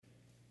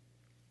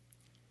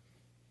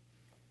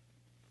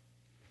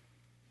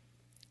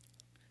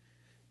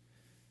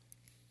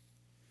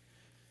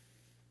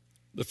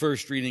The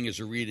first reading is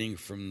a reading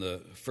from the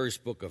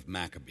first book of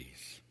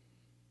Maccabees.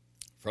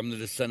 From the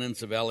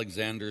descendants of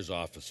Alexander's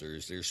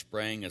officers, there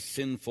sprang a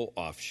sinful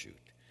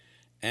offshoot,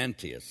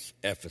 Antiochus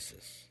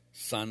Ephesus,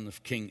 son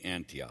of King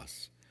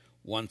Antiochus,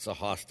 once a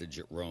hostage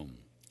at Rome.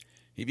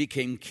 He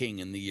became king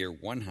in the year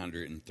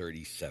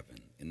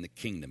 137 in the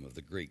kingdom of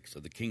the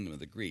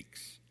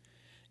Greeks.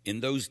 In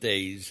those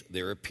days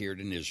there appeared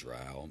in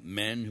Israel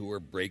men who were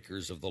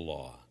breakers of the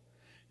law,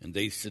 and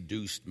they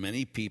seduced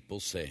many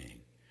people, saying,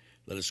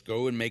 "Let us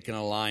go and make an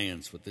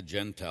alliance with the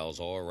Gentiles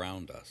all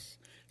around us.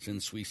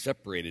 Since we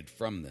separated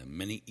from them,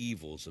 many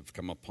evils have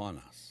come upon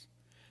us."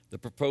 The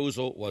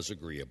proposal was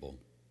agreeable.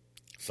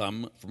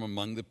 Some from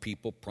among the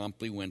people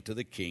promptly went to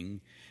the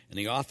king, and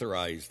he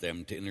authorized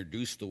them to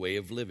introduce the way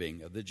of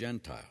living of the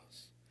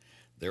Gentiles.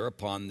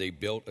 Thereupon they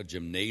built a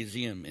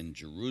gymnasium in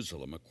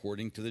Jerusalem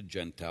according to the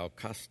Gentile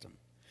custom.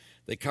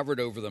 They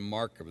covered over the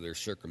mark of their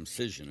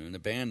circumcision and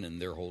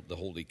abandoned the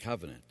Holy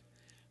Covenant,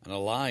 and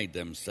allied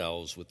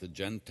themselves with the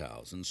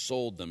Gentiles and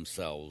sold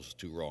themselves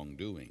to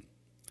wrongdoing.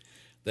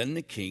 Then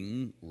the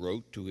king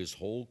wrote to his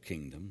whole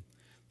kingdom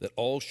that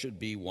all should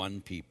be one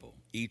people,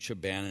 each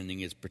abandoning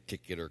his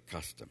particular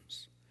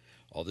customs.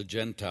 All the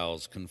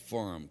Gentiles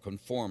conformed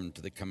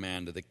to the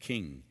command of the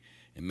king,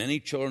 and many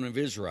children of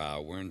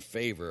Israel were in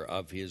favor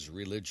of his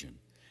religion,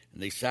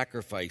 and they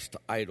sacrificed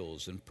to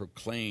idols and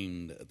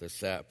profaned the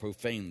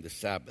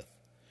Sabbath.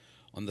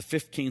 On the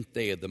 15th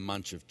day of the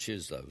month of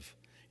Chislev,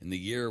 in the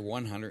year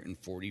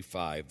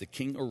 145, the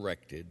king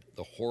erected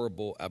the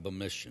horrible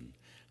abomination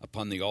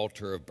upon the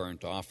altar of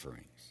burnt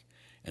offerings,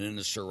 and in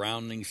the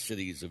surrounding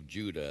cities of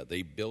Judah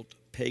they built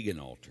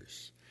pagan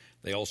altars.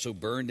 They also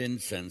burned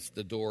incense at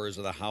the doors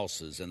of the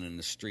houses and in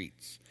the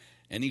streets.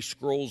 Any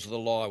scrolls of the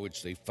law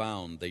which they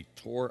found, they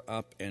tore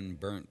up and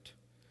burnt.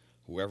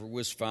 Whoever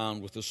was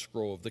found with the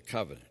scroll of the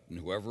covenant, and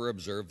whoever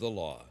observed the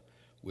law,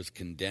 was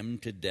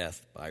condemned to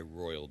death by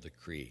royal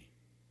decree.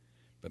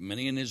 But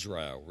many in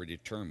Israel were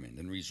determined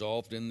and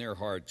resolved in their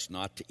hearts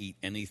not to eat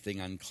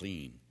anything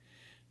unclean.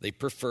 They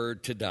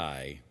preferred to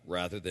die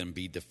rather than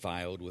be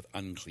defiled with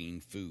unclean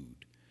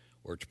food,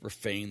 or to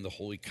profane the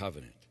Holy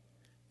Covenant.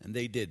 And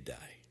they did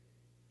die.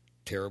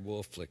 Terrible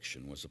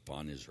affliction was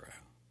upon Israel.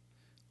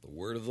 The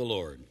word of the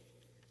Lord.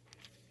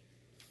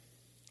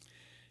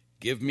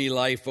 Give me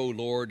life, O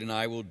Lord, and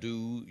I will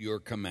do your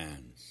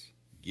commands.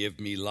 Give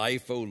me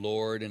life, O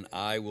Lord, and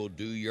I will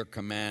do your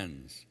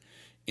commands.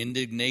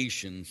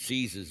 Indignation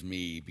seizes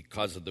me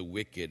because of the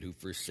wicked who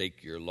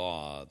forsake your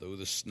law. Though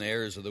the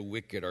snares of the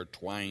wicked are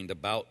twined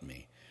about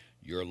me,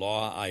 your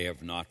law I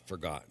have not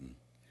forgotten.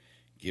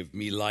 Give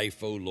me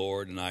life, O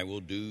Lord, and I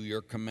will do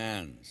your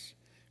commands.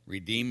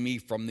 Redeem me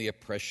from the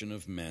oppression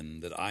of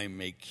men, that I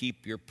may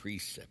keep your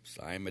precepts.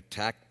 I am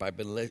attacked by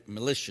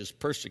malicious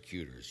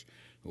persecutors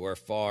who are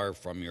far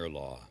from your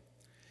law.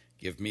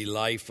 Give me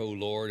life, O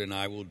Lord, and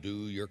I will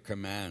do your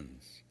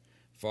commands.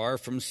 Far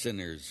from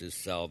sinners is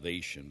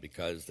salvation,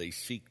 because they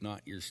seek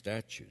not your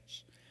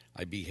statutes.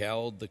 I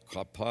beheld the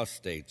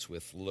apostates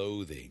with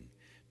loathing,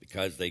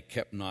 because they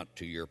kept not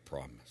to your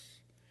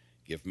promise.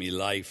 Give me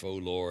life, O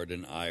Lord,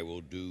 and I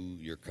will do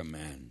your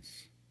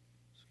commands.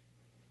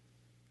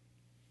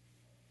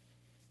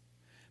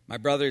 My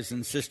brothers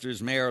and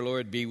sisters, may our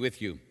Lord be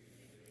with you.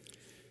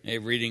 A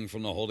reading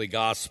from the Holy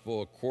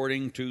Gospel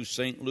according to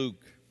St.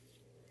 Luke.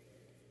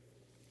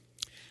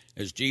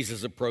 As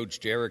Jesus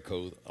approached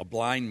Jericho, a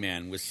blind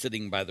man was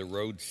sitting by the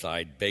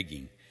roadside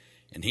begging,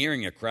 and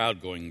hearing a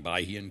crowd going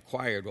by, he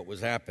inquired what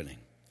was happening.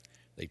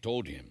 They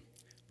told him,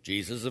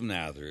 "Jesus of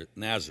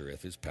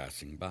Nazareth is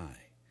passing by."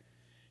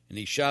 And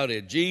he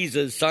shouted,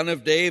 "Jesus, Son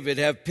of David,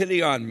 have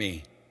pity on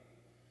me."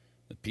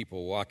 The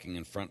people walking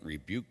in front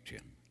rebuked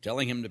him,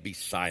 telling him to be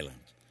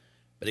silent.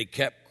 But he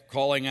kept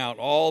calling out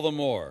all the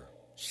more,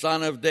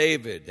 "Son of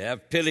David,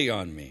 have pity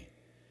on me."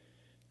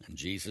 And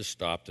Jesus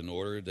stopped and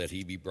ordered that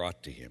he be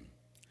brought to him.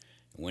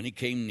 And when he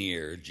came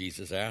near,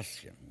 Jesus asked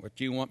him, "What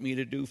do you want me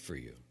to do for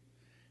you?"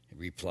 He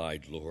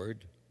replied,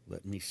 "Lord,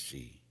 let me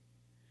see."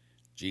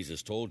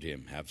 Jesus told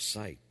him, "Have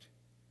sight.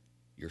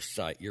 Your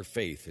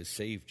faith has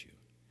saved you."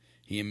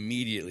 He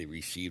immediately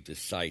received his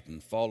sight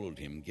and followed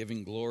him,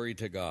 giving glory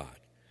to God.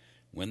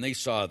 When they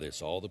saw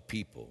this, all the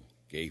people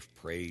gave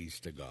praise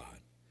to God.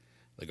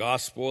 The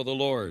Gospel of the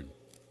Lord.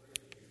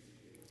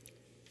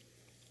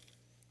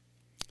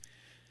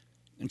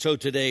 And so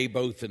today,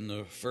 both in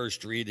the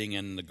first reading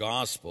and the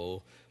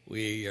Gospel,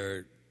 we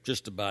are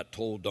just about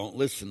told don't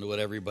listen to what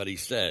everybody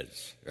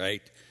says,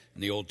 right?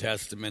 In the Old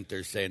Testament,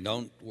 they're saying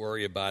don't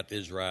worry about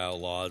Israel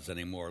laws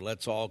anymore.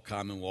 Let's all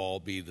come and we'll all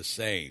be the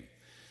same.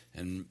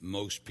 And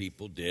most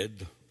people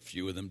did.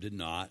 Few of them did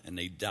not, and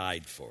they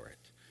died for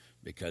it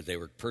because they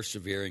were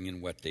persevering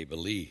in what they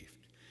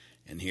believed.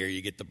 And here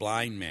you get the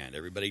blind man.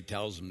 Everybody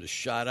tells him to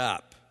shut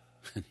up,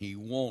 and he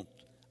won't.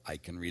 I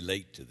can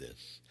relate to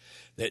this.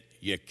 That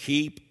you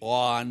keep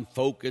on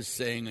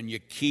focusing and you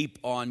keep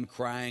on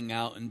crying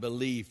out in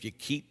belief. You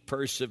keep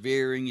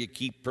persevering, you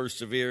keep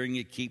persevering,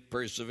 you keep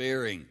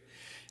persevering.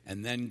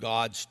 And then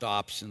God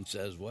stops and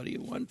says, "What do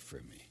you want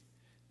from me?"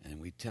 And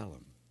we tell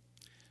him.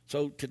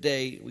 So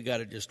today, we got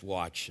to just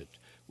watch it.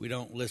 We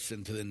don't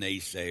listen to the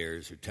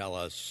naysayers who tell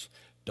us,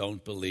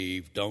 don't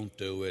believe, don't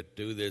do it,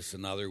 do this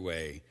another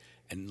way,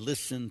 and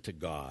listen to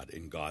God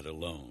and God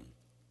alone.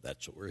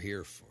 That's what we're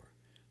here for.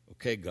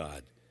 Okay,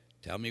 God,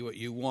 tell me what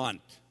you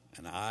want,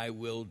 and I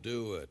will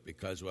do it,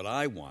 because what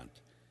I want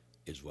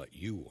is what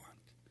you want.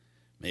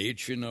 May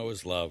each you know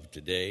is loved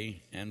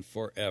today and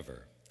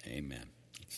forever. Amen.